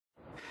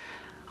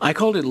I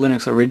called it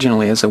Linux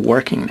originally as a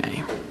working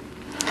name,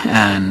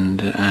 and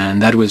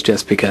that was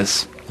just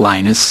because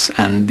Linus,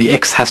 and the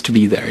X has to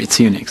be there. It's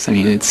Unix. I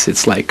mean,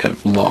 it's like a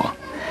law.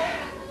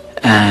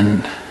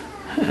 And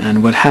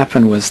what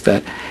happened was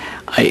that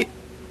I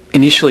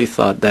initially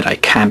thought that I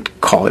can't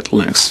call it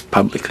Linux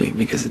publicly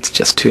because it's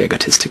just too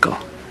egotistical.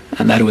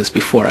 And that was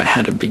before I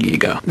had a big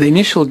ego. The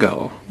initial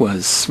goal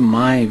was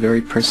my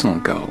very personal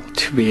goal,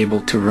 to be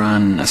able to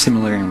run a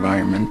similar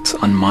environment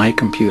on my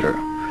computer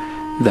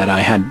that I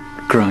had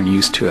grown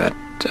used to at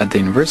the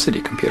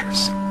university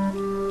computers.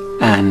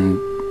 And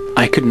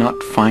I could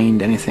not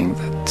find anything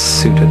that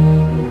suited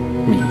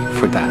me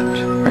for that,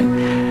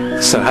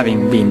 right? So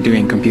having been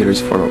doing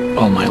computers for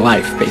all my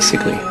life,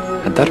 basically,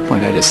 at that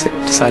point I just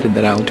decided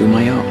that I'll do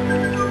my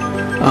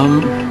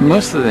own.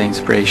 Most of the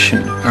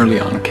inspiration early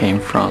on came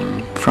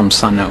from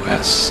Sun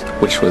OS,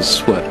 which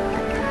was what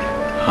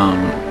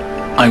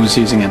I was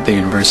using at the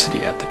university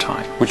at the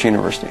time. Which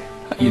university?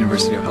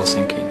 University of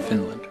Helsinki in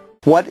Finland.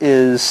 What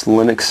is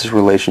Linux's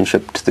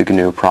relationship to the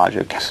GNU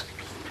project?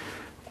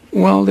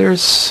 Well,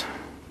 there's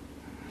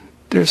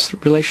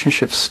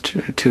relationships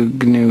to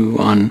GNU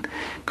on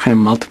kind of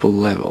multiple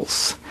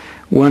levels.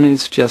 One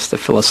is just the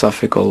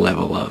philosophical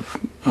level of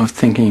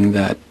thinking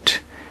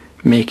that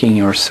making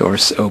your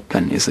source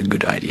open is a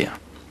good idea.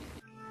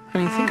 I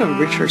mean, think of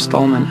Richard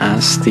Stallman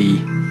as the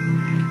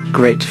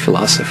great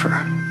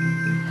philosopher,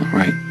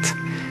 right?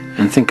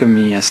 And think of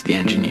me as the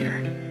engineer.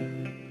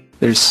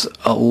 There's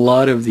a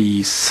lot of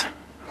these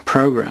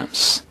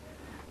programs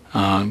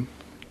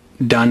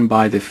done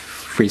by the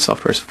Free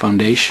Software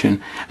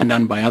Foundation and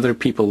done by other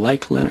people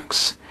like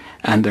Linux,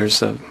 and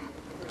there's a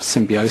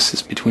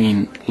symbiosis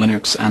between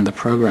Linux and the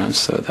programs,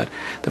 so that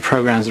the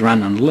programs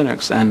run on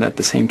Linux and at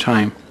the same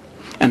time,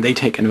 and they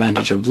take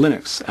advantage of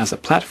Linux as a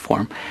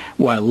platform,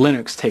 while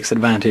Linux takes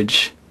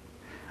advantage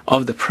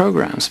of the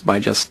programs by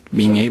just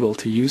being able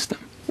to use them.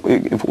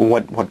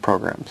 What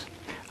programs?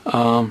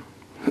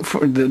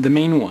 For the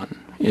main one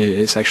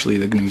is actually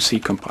the GNU C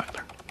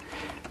compiler,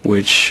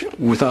 which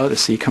without a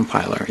C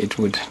compiler it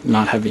would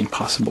not have been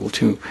possible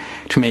to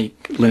make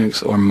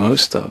Linux or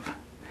most of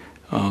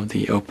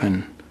the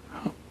open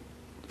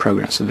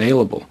programs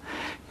available.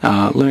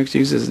 Linux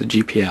uses the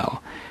GPL,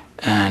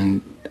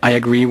 and I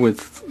agree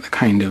with the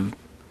kind of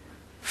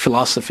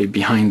philosophy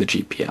behind the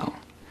GPL.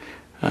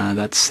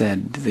 That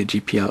said, the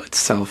GPL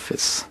itself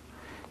is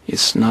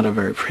not a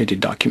very pretty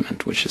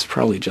document, which is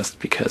probably just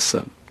because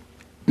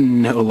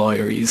no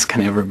lawyers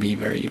can ever be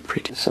very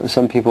pretty.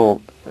 Some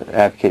people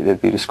advocate that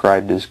it be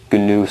described as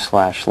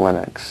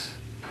GNU/Linux.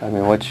 I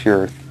mean, what's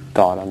your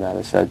thought on that?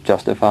 Is that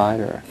justified,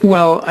 or?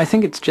 Well, I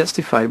think it's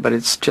justified, but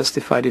it's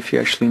justified if you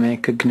actually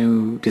make a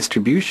GNU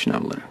distribution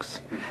of Linux.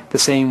 The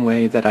same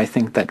way that I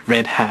think that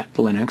Red Hat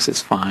Linux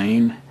is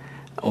fine,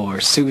 or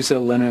SUSE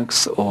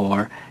Linux,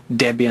 or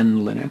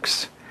Debian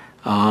Linux,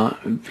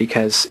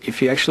 because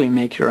if you actually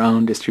make your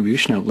own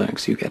distribution of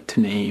Linux, you get to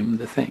name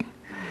the thing.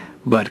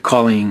 But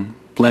calling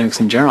Linux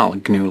in general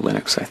GNU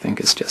Linux, I think,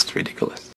 is just ridiculous.